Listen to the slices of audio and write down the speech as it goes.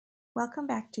Welcome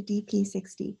back to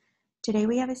DP60. Today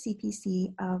we have a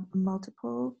CPC of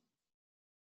multiple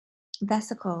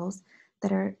vesicles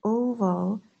that are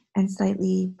oval and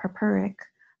slightly purpuric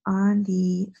on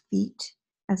the feet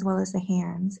as well as the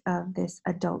hands of this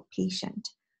adult patient.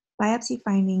 Biopsy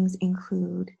findings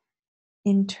include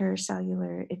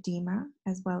intercellular edema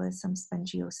as well as some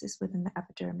spongiosis within the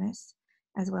epidermis,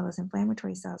 as well as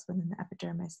inflammatory cells within the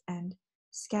epidermis and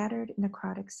scattered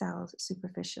necrotic cells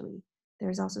superficially.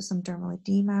 There's also some dermal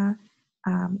edema,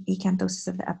 acanthosis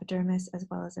of the epidermis, as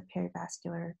well as a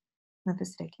perivascular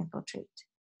lymphocytic infiltrate.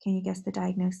 Can you guess the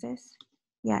diagnosis?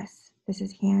 Yes, this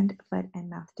is hand, foot, and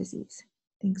mouth disease.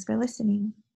 Thanks for listening.